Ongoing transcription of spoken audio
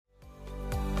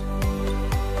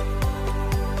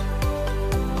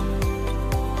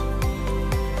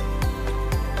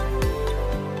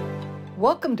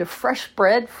Welcome to Fresh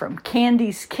Bread from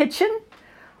Candy's Kitchen.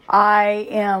 I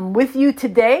am with you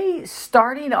today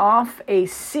starting off a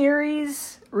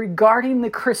series regarding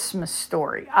the Christmas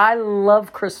story. I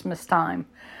love Christmas time.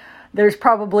 There's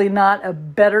probably not a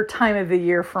better time of the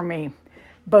year for me,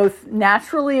 both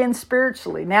naturally and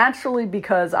spiritually. Naturally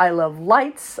because I love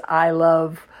lights, I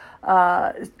love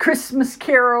Christmas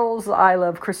carols, I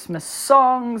love Christmas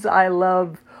songs, I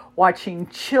love watching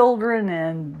children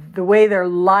and the way their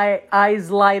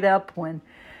eyes light up when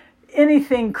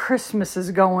anything Christmas is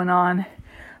going on.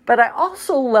 But I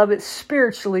also love it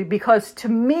spiritually because to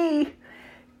me,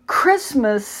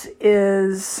 Christmas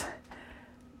is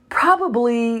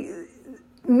probably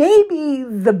maybe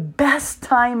the best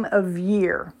time of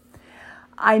year.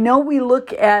 I know we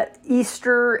look at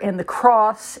Easter and the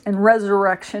cross and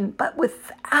resurrection, but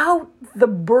without the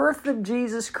birth of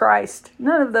Jesus Christ,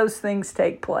 none of those things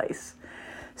take place.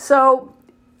 So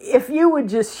if you would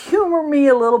just humor me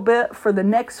a little bit for the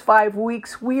next 5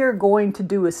 weeks, we are going to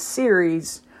do a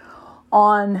series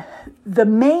on the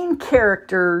main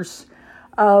characters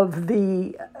of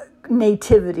the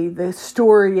Nativity, the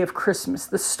story of Christmas,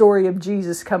 the story of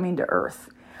Jesus coming to earth.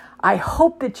 I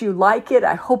hope that you like it.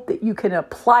 I hope that you can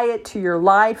apply it to your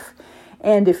life.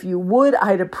 And if you would,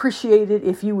 I'd appreciate it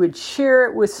if you would share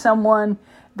it with someone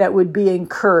that would be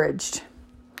encouraged.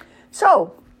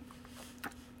 So,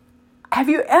 have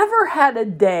you ever had a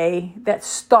day that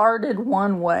started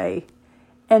one way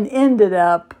and ended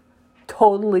up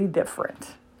totally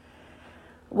different?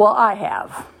 Well, I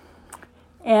have.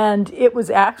 And it was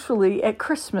actually at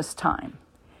Christmas time.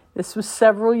 This was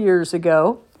several years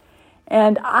ago.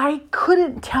 And I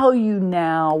couldn't tell you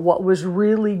now what was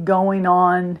really going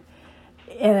on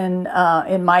in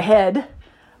my head,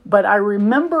 but I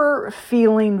remember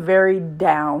feeling very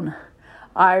down.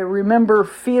 I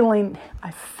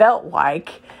felt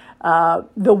like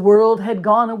the world had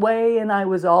gone away and I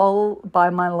was all by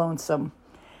my lonesome.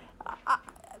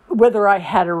 Whether I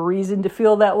had a reason to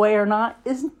feel that way or not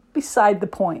isn't beside the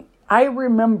point. I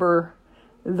remember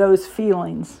those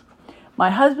feelings. My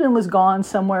husband was gone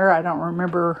somewhere. I don't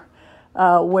remember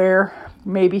where.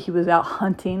 Maybe he was out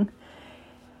hunting.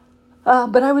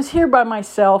 But I was here by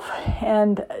myself,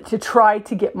 and to try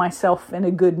to get myself in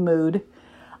a good mood,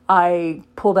 I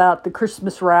pulled out the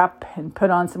Christmas wrap and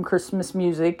put on some Christmas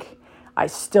music. I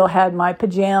still had my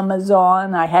pajamas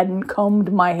on. I hadn't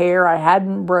combed my hair. I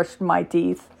hadn't brushed my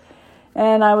teeth.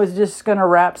 And I was just going to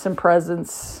wrap some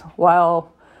presents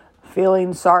while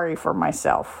feeling sorry for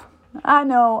myself. I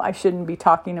know I shouldn't be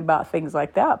talking about things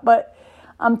like that, but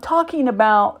I'm talking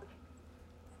about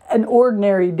an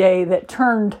ordinary day that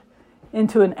turned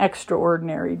into an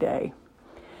extraordinary day.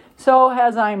 So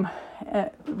as I'm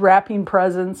wrapping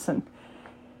presents and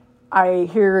I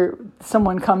hear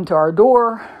someone come to our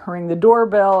door, ring the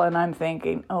doorbell, and I'm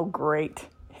thinking, oh great,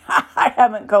 I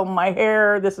haven't combed my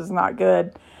hair, this is not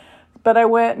good. But I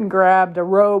went and grabbed a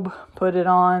robe, put it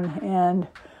on, and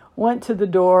went to the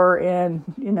door and,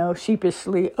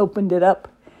 sheepishly opened it up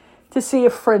to see a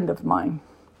friend of mine.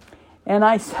 And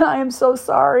I said, I am so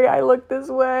sorry I look this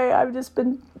way. I've just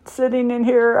been sitting in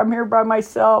here. I'm here by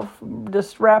myself,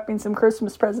 just wrapping some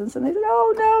Christmas presents. And they said,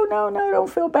 oh, no, don't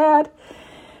feel bad.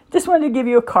 Just wanted to give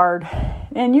you a card.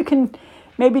 And you can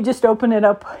maybe just open it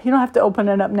up. You don't have to open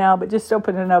it up now, but just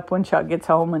open it up when Chuck gets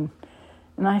home. And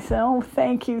I said, oh,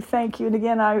 thank you. And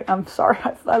again, I'm sorry.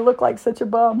 I look like such a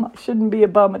bum. I shouldn't be a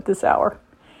bum at this hour.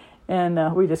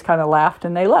 And we just kind of laughed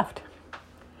and they left.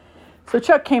 So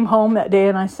Chuck came home that day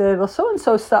and I said, well,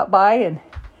 so-and-so stopped by and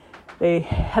they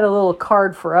had a little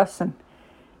card for us. And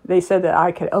they said that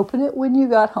I could open it when you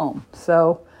got home.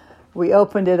 So we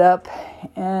opened it up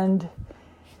and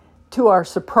to our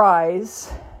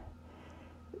surprise,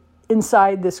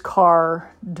 inside this card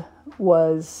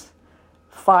was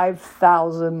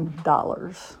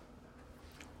 $5,000.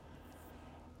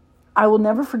 I will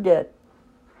never forget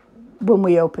when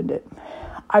we opened it.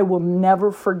 I will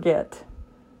never forget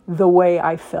the way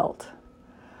I felt.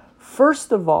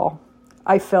 First of all,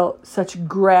 I felt such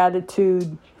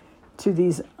gratitude to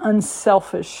these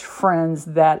unselfish friends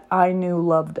that I knew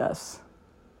loved us.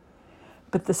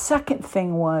 But the second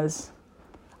thing was,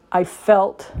 I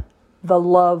felt the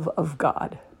love of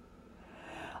God.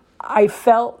 I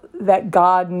felt that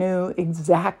God knew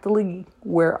exactly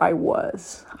where I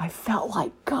was. I felt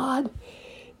like God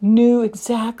knew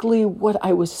exactly what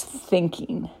I was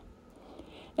thinking.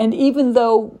 And even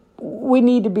though we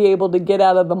need to be able to get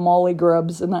out of the molly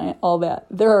grubs and all that,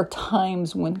 there are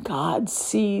times when God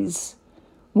sees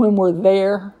when we're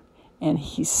there and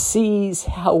He sees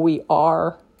how we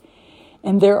are.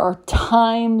 And there are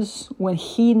times when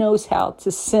He knows how to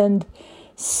send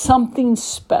something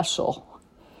special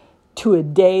to a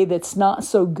day that's not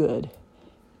so good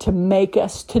to make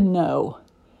us to know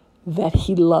that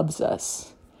he loves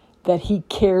us, that he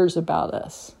cares about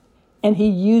us. And he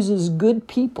uses good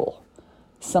people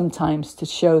sometimes to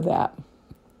show that.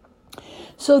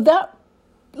 So that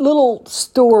little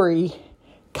story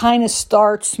kind of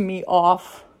starts me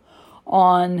off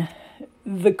on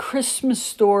the Christmas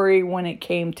story when it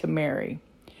came to Mary.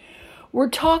 We're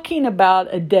talking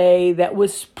about a day that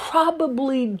was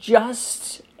probably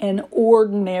just an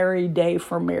ordinary day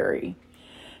for Mary.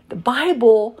 The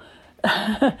Bible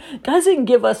doesn't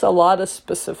give us a lot of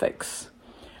specifics.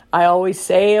 I always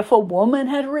say if a woman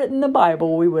had written the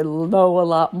Bible, we would know a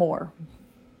lot more.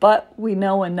 But we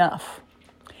know enough.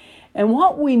 And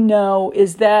what we know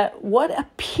is that what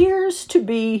appears to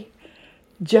be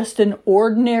just an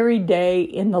ordinary day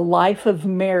in the life of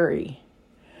Mary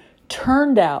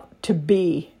turned out to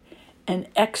be an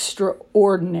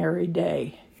extraordinary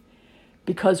day.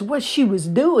 Because what she was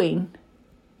doing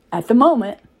at the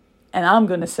moment, and I'm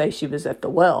going to say she was at the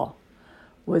well,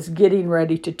 was getting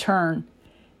ready to turn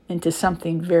into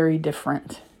something very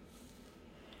different.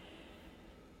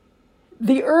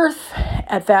 The earth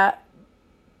at that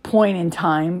point in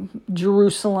time,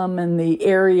 Jerusalem and the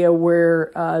area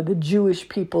where the Jewish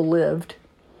people lived,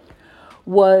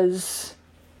 was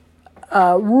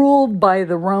ruled by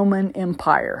the Roman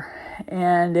Empire.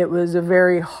 And it was a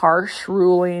very harsh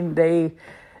ruling. They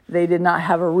did not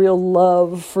have a real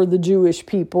love for the Jewish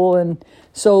people, and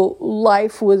so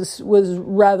life was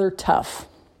rather tough.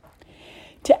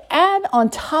 To add on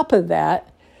top of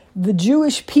that, the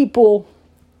Jewish people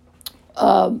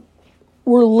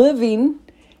were living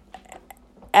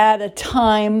at a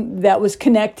time that was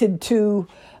connected to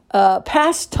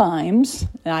past times.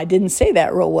 And I didn't say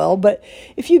that real well, but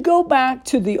if you go back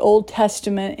to the Old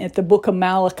Testament at the book of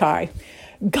Malachi,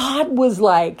 God was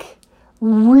like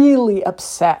really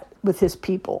upset with his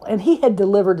people. And he had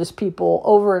delivered his people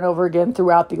over and over again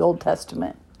throughout the Old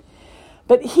Testament.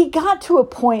 But he got to a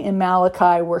point in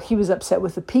Malachi where he was upset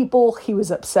with the people. He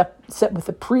was upset with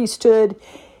the priesthood.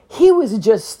 He was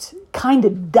just kind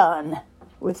of done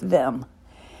with them.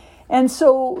 And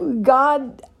so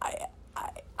God,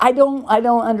 I don't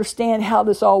understand how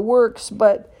this all works,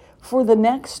 but for the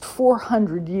next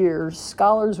 400 years,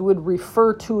 scholars would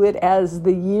refer to it as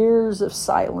the years of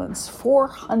silence,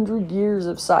 400 years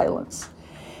of silence.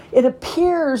 It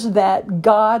appears that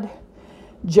God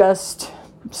just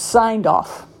signed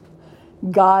off.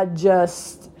 God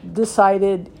just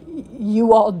decided,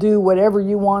 you all do whatever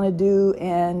you want to do,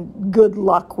 and good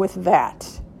luck with that.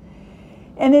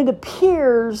 And it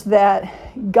appears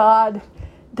that God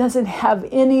doesn't have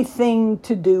anything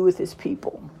to do with his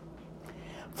people.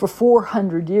 For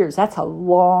 400 years, that's a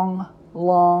long,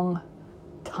 long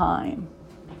time.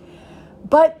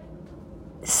 But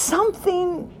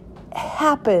something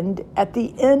happened at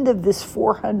the end of this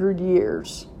 400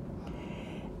 years.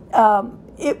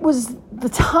 It was the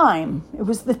time. It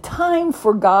was the time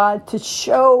for God to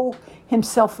show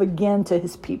himself again to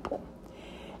his people.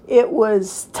 It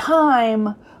was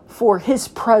time for his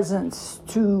presence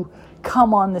to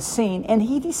come on the scene. And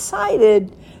he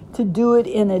decided to do it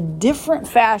in a different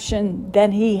fashion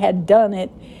than he had done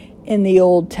it in the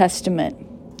Old Testament.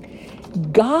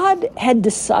 God had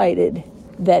decided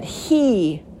that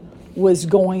he was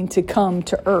going to come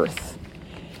to earth.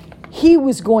 He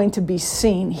was going to be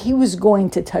seen. He was going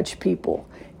to touch people.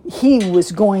 He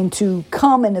was going to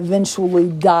come and eventually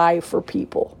die for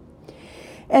people.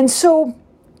 And so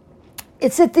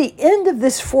it's at the end of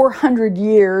this 400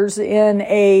 years in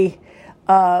a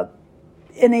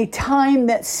time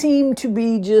that seemed to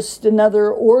be just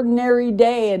another ordinary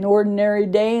day, an ordinary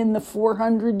day in the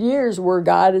 400 years where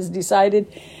God has decided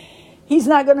he's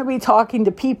not going to be talking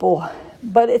to people.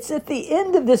 But it's at the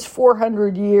end of this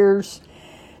 400 years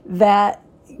that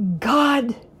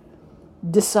God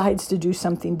decides to do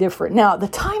something different. Now, the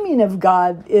timing of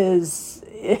God is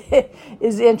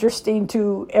interesting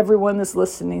to everyone that's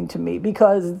listening to me,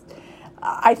 because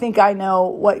I think I know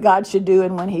what God should do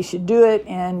and when he should do it,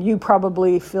 and you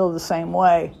probably feel the same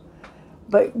way.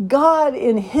 But God,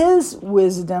 in his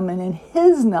wisdom and in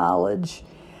his knowledge,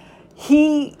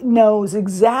 he knows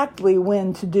exactly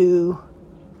when to do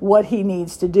what he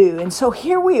needs to do. And so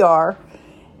here we are,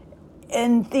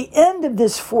 in the end of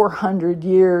this 400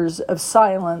 years of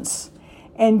silence,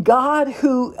 and God,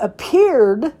 who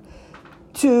appeared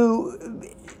to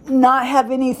not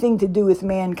have anything to do with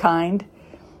mankind,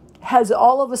 has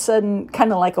all of a sudden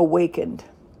kind of like awakened.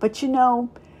 But you know,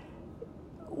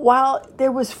 while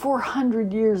there was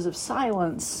 400 years of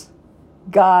silence,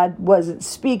 God wasn't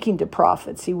speaking to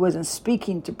prophets. He wasn't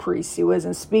speaking to priests. He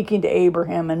wasn't speaking to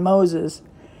Abraham and Moses.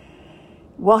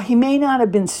 while he may not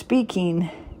have been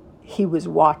speaking, he was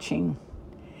watching.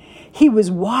 He was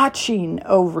watching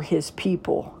over his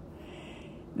people.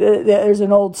 There's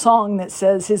an old song that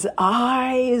says, his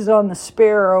eye is on the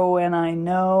sparrow, and I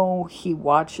know he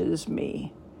watches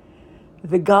me.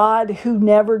 The God who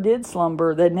never did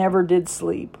slumber, that never did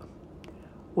sleep,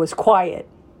 was quiet,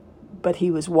 but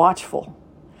he was watchful.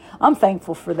 I'm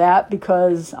thankful for that,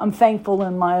 because I'm thankful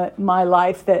in my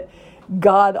life that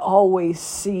God always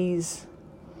sees.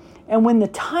 And when the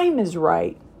time is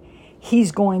right,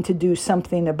 he's going to do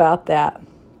something about that.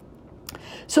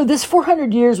 So this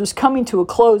 400 years was coming to a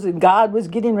close, and God was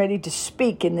getting ready to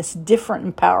speak in this different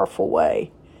and powerful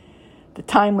way. The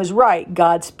time was right.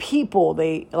 God's people,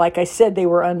 like I said, they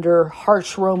were under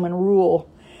harsh Roman rule.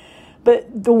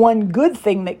 But the one good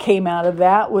thing that came out of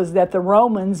that was that the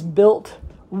Romans built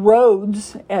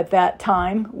roads at that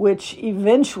time, which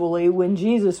eventually, when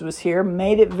Jesus was here,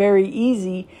 made it very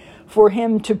easy for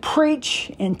him to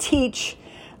preach and teach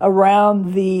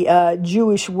around the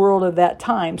Jewish world of that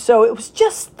time. So it was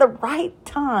just the right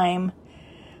time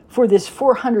for this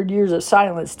 400 years of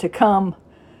silence to come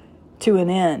to an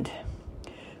end.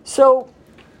 So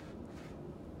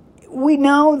we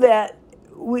know that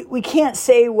we can't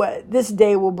say what this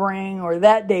day will bring or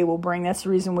that day will bring. That's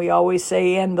the reason we always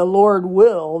say, and the Lord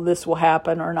will, this will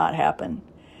happen or not happen.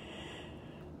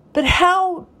 But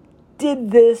how did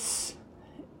this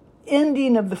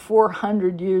ending of the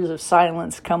 400 years of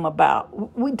silence come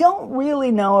about? We don't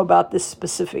really know about this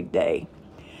specific day.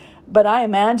 But I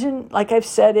imagine, like I've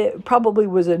said, it probably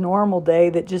was a normal day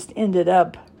that just ended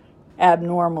up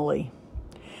abnormally.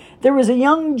 There was a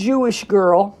young Jewish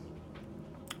girl.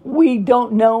 We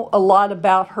don't know a lot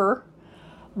about her.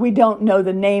 We don't know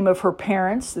the name of her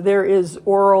parents. There is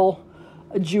oral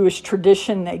Jewish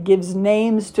tradition that gives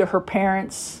names to her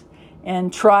parents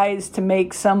and tries to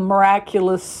make some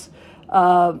miraculous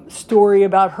story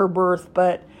about her birth,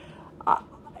 but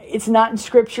it's not in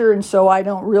Scripture, and so I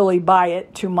don't really buy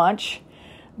it too much.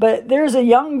 But there's a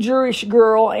young Jewish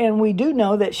girl, and we do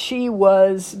know that she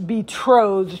was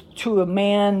betrothed to a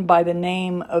man by the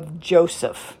name of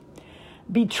Joseph.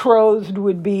 Betrothed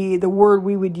would be, the word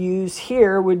we would use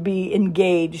here would be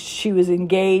engaged. She was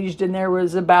engaged, and there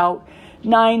was about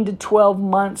 9 to 12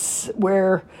 months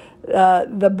where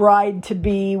the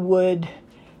bride-to-be would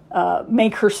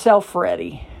make herself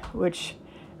ready, which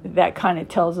that kind of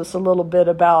tells us a little bit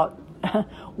about,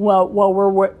 while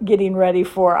we're getting ready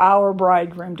for our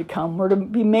bridegroom to come, we're to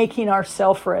be making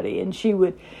ourselves ready. And she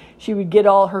would get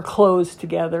all her clothes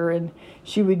together, and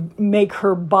she would make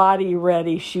her body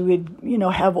ready. She would,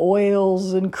 have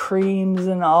oils and creams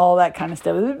and all that kind of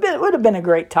stuff. It would have been a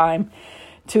great time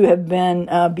to have been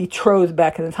betrothed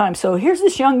back in the time. So here's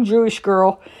this young Jewish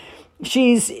girl.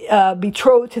 She's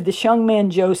betrothed to this young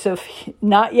man, Joseph,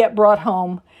 not yet brought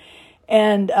home.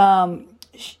 And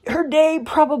her day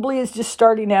probably is just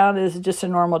starting out as just a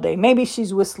normal day. Maybe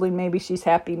she's whistling. Maybe she's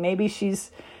happy. Maybe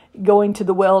she's going to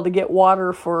the well to get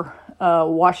water for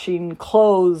washing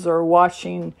clothes or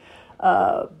washing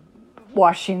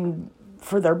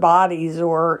for their bodies,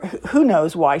 or who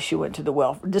knows why she went to the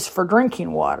well, just for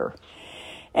drinking water.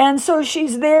 And so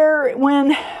she's there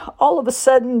when all of a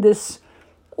sudden this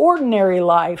ordinary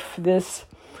life, this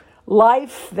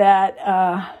life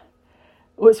that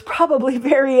was probably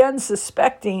very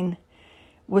unsuspecting,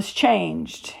 was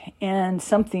changed, and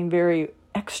something very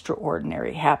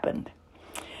extraordinary happened.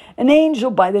 An angel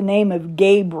by the name of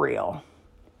Gabriel,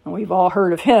 and we've all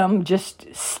heard of him, just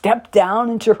stepped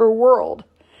down into her world.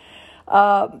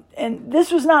 And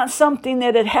this was not something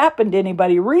that had happened to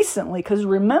anybody recently, because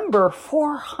remember,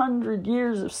 400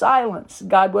 years of silence.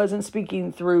 God wasn't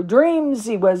speaking through dreams.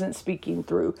 He wasn't speaking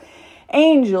through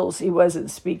angels. He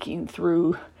wasn't speaking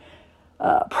through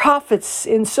prophets.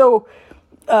 And so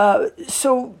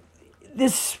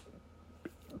this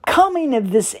coming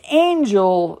of this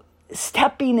angel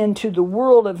stepping into the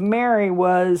world of Mary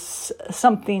was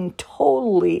something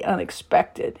totally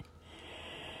unexpected.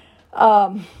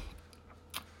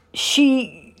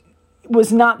 She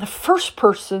was not the first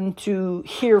person to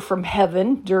hear from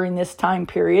heaven during this time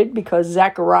period, because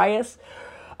Zacharias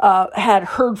had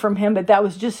heard from him, but that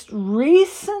was just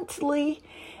recently.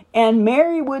 And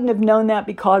Mary wouldn't have known that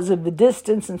because of the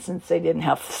distance, and since they didn't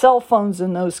have cell phones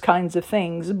and those kinds of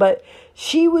things. But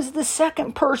she was the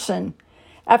second person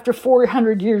after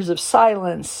 400 years of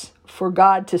silence for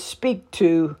God to speak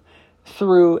to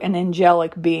through an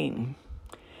angelic being.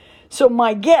 So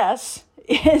my guess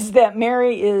is that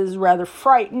Mary is rather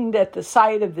frightened at the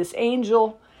sight of this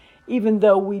angel, even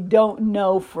though we don't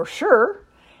know for sure.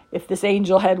 if this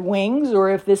angel had wings, or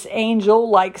if this angel,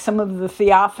 like some of the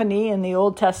theophany in the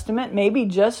Old Testament, maybe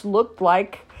just looked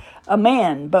like a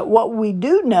man. But what we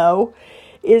do know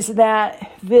is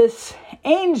that this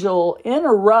angel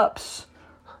interrupts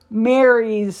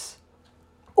Mary's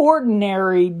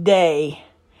ordinary day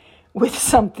with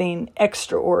something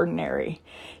extraordinary.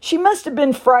 She must have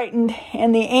been frightened,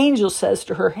 and the angel says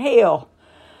to her, "Hail."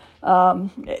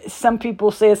 Some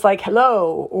people say it's like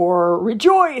hello or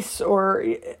rejoice or,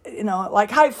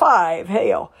 like high five,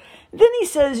 hail. Then he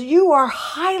says, "You are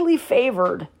highly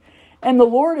favored and the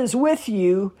Lord is with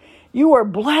you. You are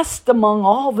blessed among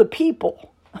all the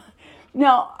people."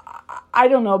 Now, I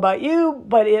don't know about you,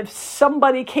 but if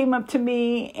somebody came up to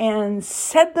me and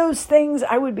said those things,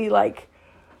 I would be like,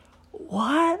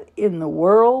 what in the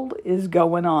world is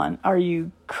going on? Are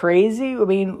you crazy? I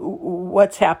mean,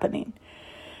 what's happening?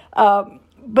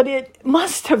 But it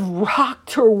must have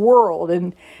rocked her world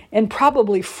and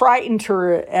probably frightened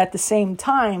her at the same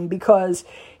time, because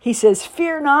he says,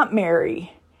 "Fear not,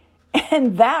 Mary."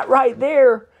 And that right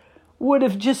there would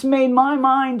have just made my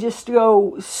mind just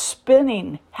go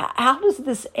spinning. How does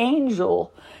this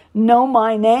angel know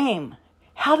my name?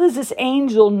 How does this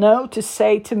angel know to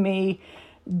say to me,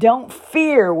 "Don't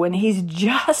fear," when he's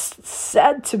just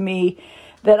said to me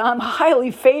that I'm highly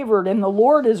favored and the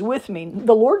Lord is with me?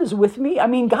 The Lord is with me? I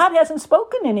mean, God hasn't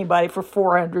spoken to anybody for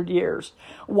 400 years.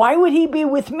 Why would he be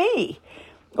with me?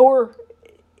 Or,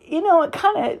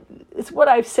 it's what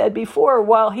I've said before.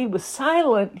 While he was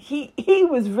silent, he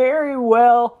was very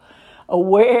well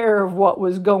aware of what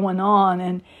was going on.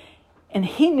 And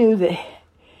he knew that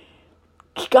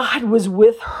God was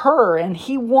with her, and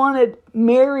he wanted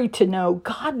Mary to know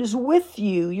God is with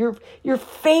you. You're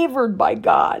favored by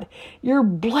God. You're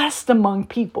blessed among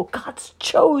people. God's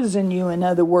chosen you, in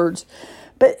other words.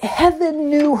 But heaven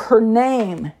knew her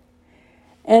name.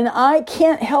 And I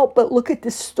can't help but look at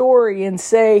this story and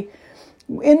say,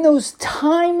 in those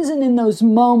times and in those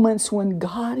moments when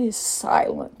God is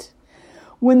silent,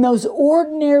 when those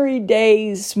ordinary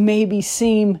days maybe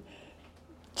seem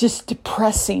just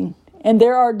depressing, and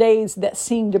there are days that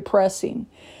seem depressing,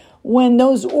 when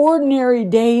those ordinary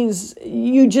days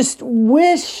you just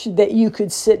wish that you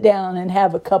could sit down and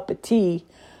have a cup of tea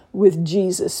with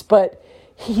Jesus, but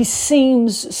he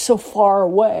seems so far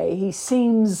away. He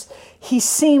seems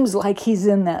like he's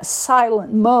in that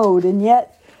silent mode. And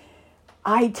yet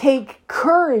I take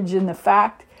courage in the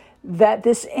fact that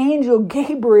this angel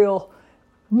Gabriel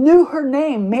knew her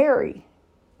name, Mary.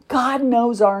 God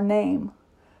knows our name.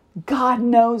 God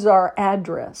knows our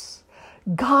address.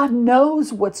 God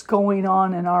knows what's going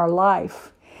on in our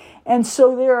life. And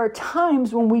so there are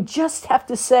times when we just have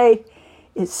to say,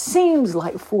 it seems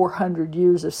like 400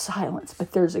 years of silence,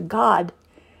 but there's a God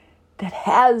that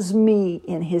has me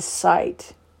in his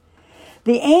sight.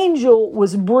 The angel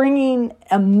was bringing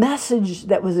a message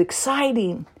that was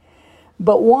exciting,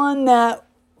 but one that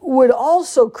would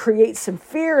also create some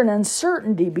fear and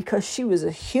uncertainty, because she was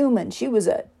a human. She was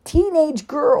a teenage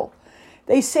girl.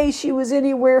 They say she was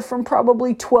anywhere from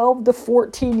probably 12 to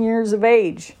 14 years of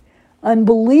age.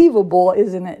 Unbelievable,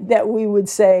 isn't it, that we would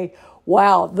say,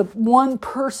 wow, the one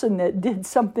person that did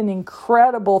something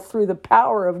incredible through the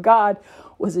power of God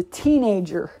was a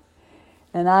teenager.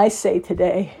 And I say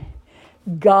today,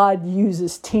 God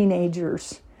uses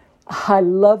teenagers. I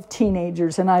love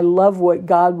teenagers, and I love what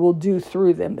God will do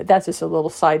through them. But that's just a little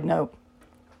side note.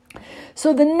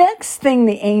 So the next thing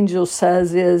the angel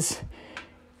says is,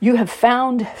 you have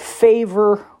found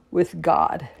favor with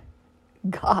God.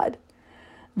 God,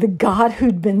 the God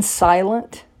who'd been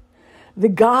silent, the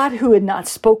God who had not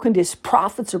spoken to his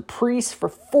prophets or priests for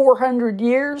 400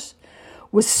 years,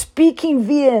 was speaking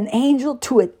via an angel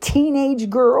to a teenage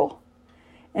girl.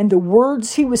 And the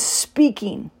words he was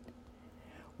speaking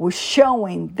was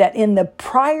showing that in the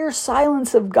prior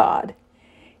silence of God,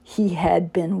 he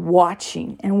had been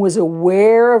watching and was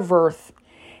aware of earth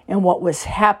and what was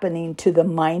happening to the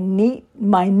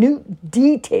minute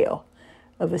detail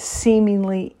of a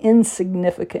seemingly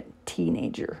insignificant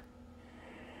teenager.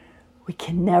 We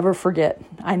can never forget.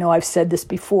 I know I've said this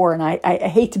before, and I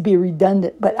hate to be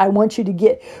redundant, but I want you to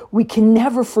get, we can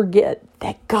never forget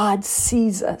that God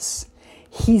sees us.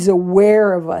 He's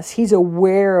aware of us. He's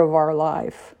aware of our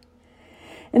life.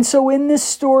 And so in this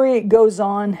story, it goes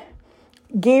on.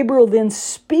 Gabriel then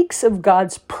speaks of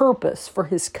God's purpose for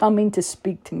his coming to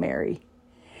speak to Mary.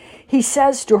 He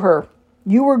says to her,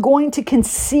 you are going to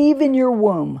conceive in your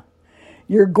womb.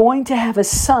 You're going to have a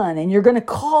son, and you're going to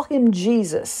call him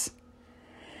Jesus.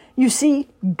 You see,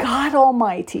 God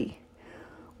Almighty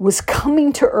was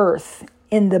coming to earth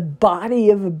in the body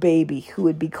of a baby who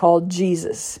would be called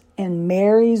Jesus. And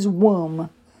Mary's womb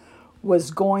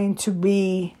was going to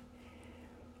be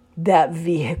that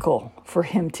vehicle for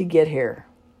him to get here.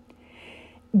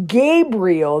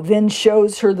 Gabriel then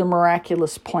shows her the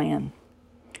miraculous plan.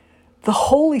 The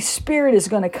Holy Spirit is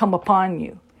going to come upon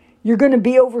you. You're going to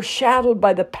be overshadowed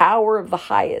by the power of the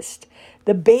highest.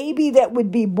 The baby that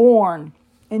would be born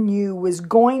in you was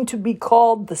going to be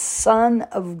called the Son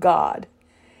of God.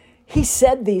 He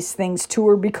said these things to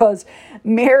her because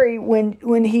Mary,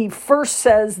 when he first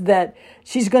says that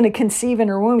she's going to conceive in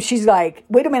her womb, she's like,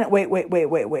 wait a minute,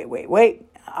 wait.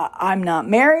 I'm not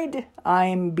married.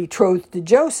 I'm betrothed to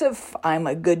Joseph. I'm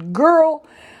a good girl.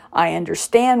 I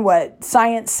understand what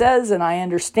science says, and I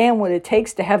understand what it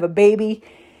takes to have a baby.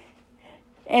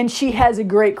 And she has a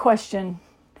great question.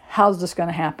 How's this going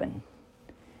to happen?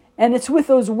 And it's with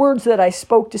those words that I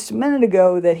spoke just a minute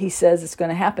ago that he says it's going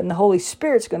to happen. The Holy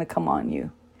Spirit's going to come on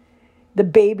you. The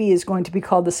baby is going to be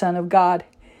called the Son of God.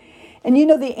 And you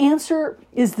know, the answer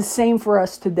is the same for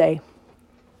us today.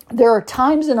 There are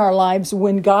times in our lives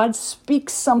when God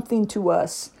speaks something to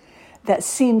us that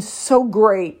seems so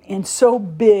great and so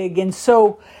big and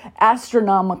so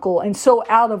astronomical and so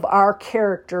out of our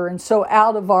character and so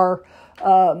out of our,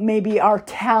 maybe our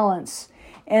talents.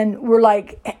 And we're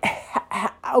like,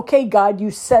 okay, God,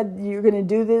 you said you're going to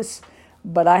do this,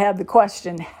 but I have the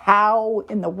question, how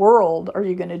in the world are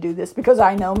you going to do this? Because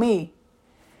I know me.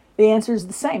 The answer is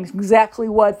the same. It's exactly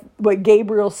what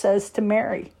Gabriel says to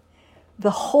Mary.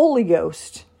 The Holy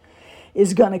Ghost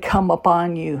is going to come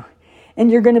upon you,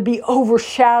 and you're going to be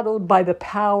overshadowed by the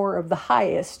power of the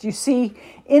highest. You see,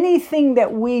 anything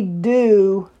that we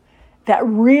do that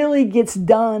really gets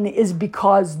done is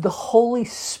because the Holy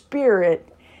Spirit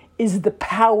is the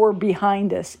power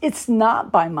behind us. It's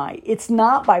not by might. It's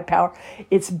not by power.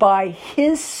 It's by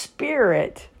His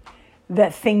Spirit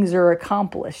that things are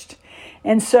accomplished.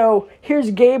 And so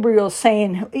here's Gabriel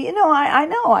saying, you know, I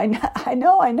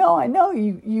know,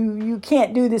 you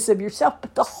can't do this of yourself,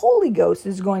 but the Holy Ghost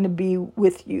is going to be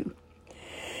with you.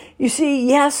 You see,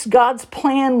 yes, God's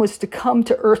plan was to come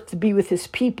to earth to be with His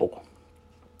people.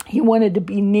 He wanted to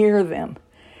be near them.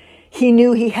 He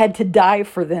knew He had to die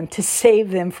for them, to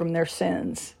save them from their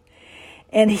sins.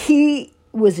 And He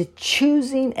was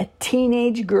choosing a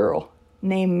teenage girl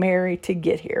named Mary to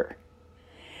get here.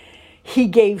 He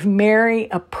gave Mary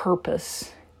a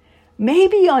purpose,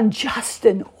 maybe on just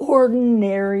an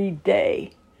ordinary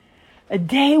day, a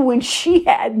day when she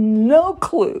had no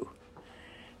clue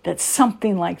that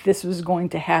something like this was going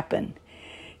to happen.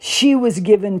 She was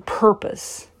given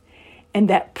purpose, and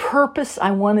that purpose, I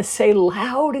want to say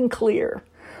loud and clear,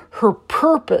 her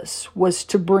purpose was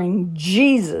to bring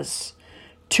Jesus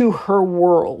to her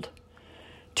world,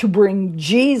 to bring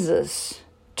Jesus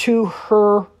to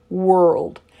her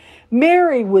world.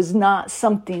 Mary was not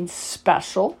something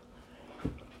special.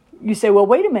 You say, well,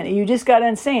 wait a minute. You just got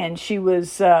done saying she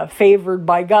was favored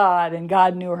by God and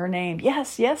God knew her name.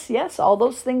 Yes. All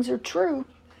those things are true.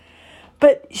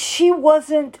 But she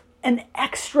wasn't an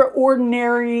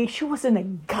extraordinary, she wasn't a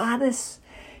goddess.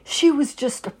 She was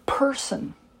just a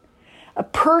person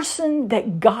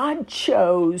that God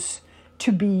chose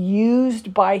to be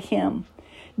used by Him.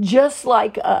 Just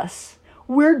like us.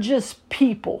 We're just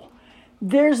people.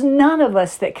 There's none of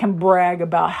us that can brag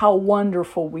about how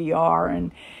wonderful we are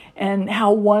and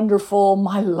how wonderful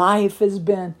my life has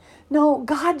been. No,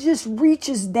 God just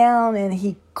reaches down and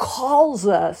He calls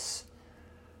us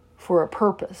for a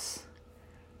purpose.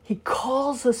 He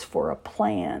calls us for a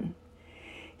plan.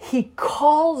 He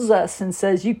calls us and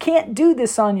says, you can't do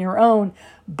this on your own,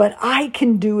 but I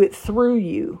can do it through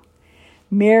you.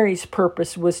 Mary's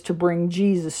purpose was to bring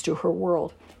Jesus to her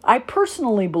world. I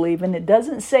personally believe, and it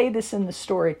doesn't say this in the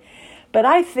story, but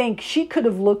I think she could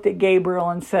have looked at Gabriel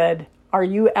and said, are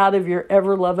you out of your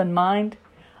ever-loving mind?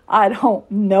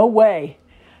 No way.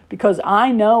 Because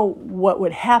I know what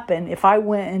would happen if I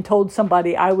went and told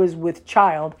somebody I was with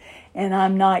child and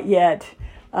I'm not yet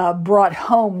brought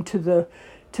home to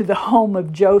the home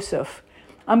of Joseph.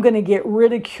 I'm going to get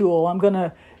ridicule.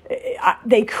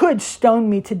 They could stone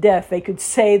me to death. They could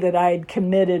say that I had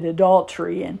committed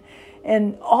adultery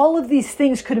and all of these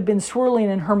things could have been swirling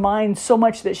in her mind so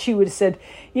much that she would have said,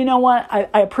 you know what,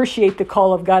 I appreciate the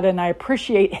call of God and I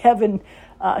appreciate heaven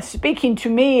speaking to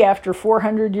me after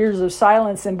 400 years of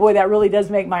silence. And boy, that really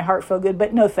does make my heart feel good,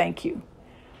 but no, thank you.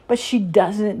 But she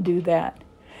doesn't do that.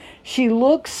 She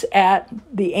looks at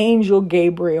the angel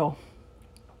Gabriel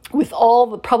with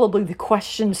probably the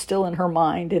questions still in her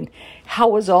mind and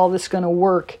how is all this going to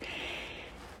work?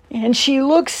 And she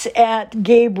looks at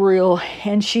Gabriel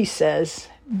and she says,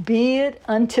 be it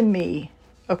unto me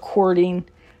according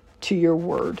to your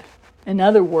word. In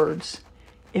other words,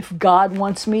 if God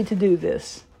wants me to do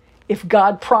this, if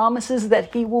God promises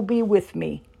that he will be with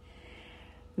me,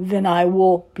 then I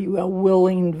will be a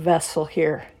willing vessel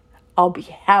here. I'll be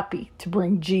happy to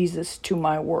bring Jesus to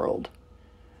my world.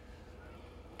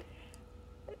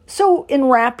 So in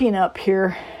wrapping up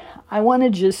here, I want to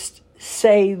just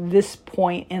say this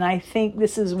point, and I think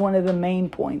this is one of the main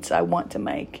points I want to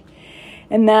make.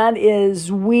 And that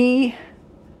is, we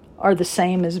are the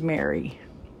same as Mary.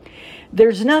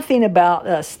 There's nothing about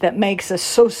us that makes us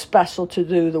so special to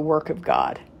do the work of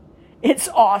God. It's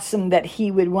awesome that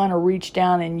he would want to reach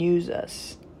down and use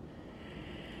us.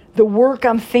 The work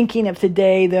I'm thinking of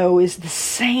today, though, is the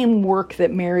same work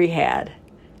that Mary had.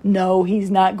 No,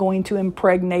 he's not going to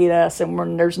impregnate us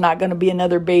and there's not going to be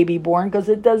another baby born, because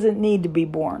it doesn't need to be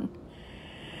born.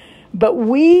 But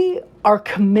we are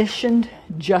commissioned,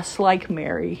 just like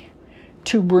Mary,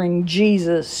 to bring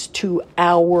Jesus to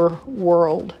our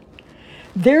world.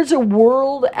 There's a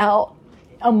world out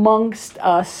amongst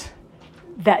us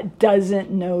that doesn't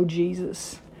know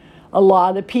Jesus. A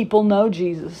lot of people know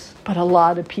Jesus, but a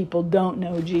lot of people don't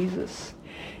know Jesus.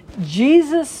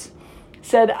 Jesus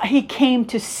said he came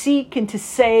to seek and to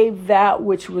save that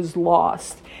which was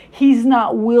lost. He's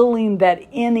not willing that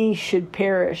any should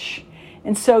perish.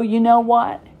 And so, you know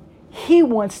what? He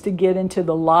wants to get into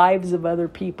the lives of other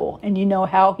people. And you know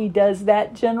how he does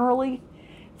that generally?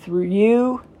 Through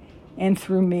you and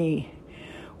through me.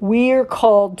 We are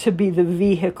called to be the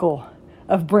vehicle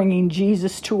of bringing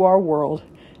Jesus to our world,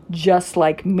 just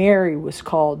like Mary was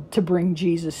called to bring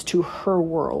Jesus to her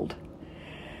world.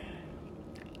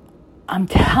 I'm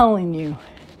telling you,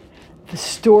 the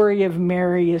story of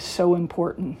Mary is so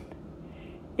important.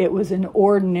 It was an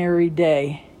ordinary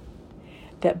day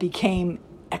that became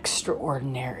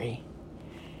extraordinary.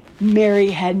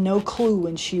 Mary had no clue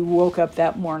when she woke up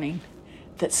that morning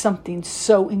that something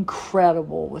so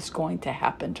incredible was going to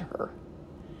happen to her.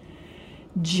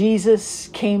 Jesus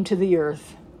came to the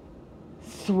earth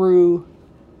through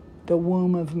the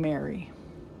womb of Mary.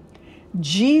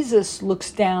 Jesus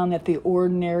looks down at the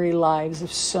ordinary lives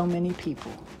of so many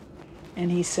people,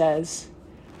 and he says,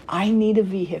 I need a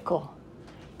vehicle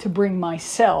to bring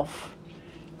myself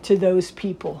to those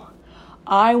people.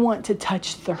 I want to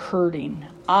touch the hurting.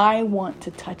 I want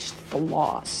to touch the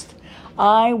lost.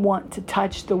 I want to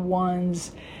touch the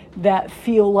ones that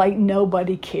feel like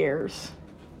nobody cares.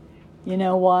 You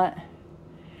know what?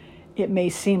 It may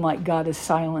seem like God is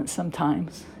silent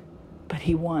sometimes, but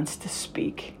he wants to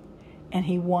speak. And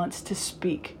he wants to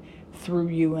speak through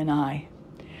you and I.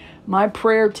 My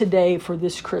prayer today for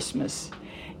this Christmas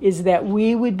is that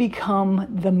we would become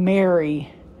the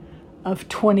Mary of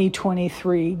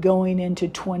 2023 going into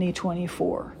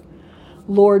 2024.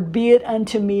 Lord, be it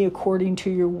unto me according to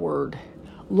your word.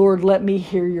 Lord, let me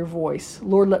hear your voice.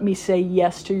 Lord, let me say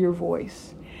yes to your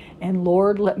voice. And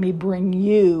Lord, let me bring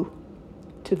you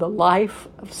to the life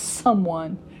of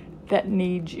someone that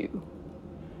needs you.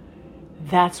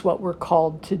 That's what we're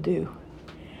called to do.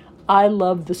 I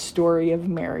love the story of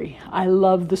Mary. I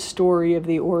love the story of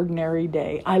the ordinary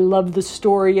day. I love the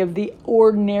story of the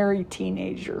ordinary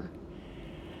teenager.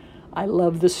 I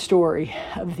love the story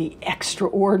of the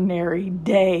extraordinary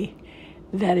day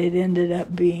that it ended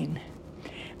up being.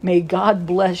 May God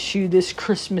bless you this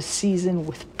Christmas season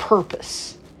with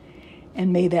purpose.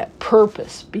 And may that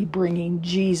purpose be bringing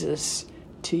Jesus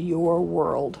to your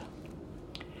world.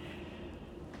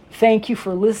 Thank you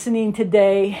for listening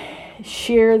today.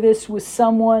 Share this with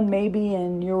someone maybe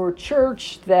in your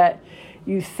church that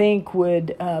you think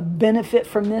would benefit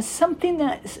from this. Something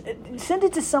that, send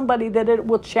it to somebody that it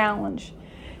will challenge,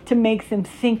 to make them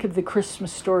think of the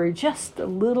Christmas story just a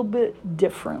little bit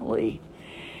differently.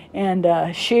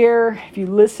 And share, if you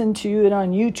listen to it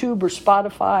on YouTube or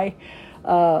Spotify,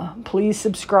 please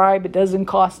subscribe. It doesn't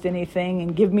cost anything.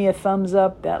 And give me a thumbs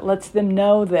up. That lets them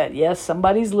know that, yes,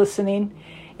 somebody's listening.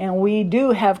 And we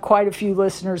do have quite a few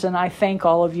listeners, and I thank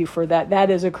all of you for that. That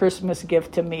is a Christmas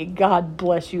gift to me. God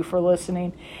bless you for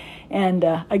listening. And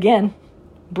again,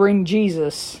 bring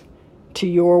Jesus to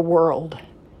your world.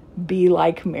 Be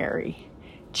like Mary.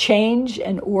 Change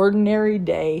an ordinary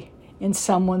day in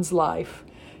someone's life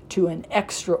to an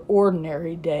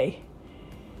extraordinary day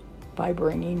by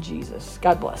bringing Jesus.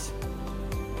 God bless.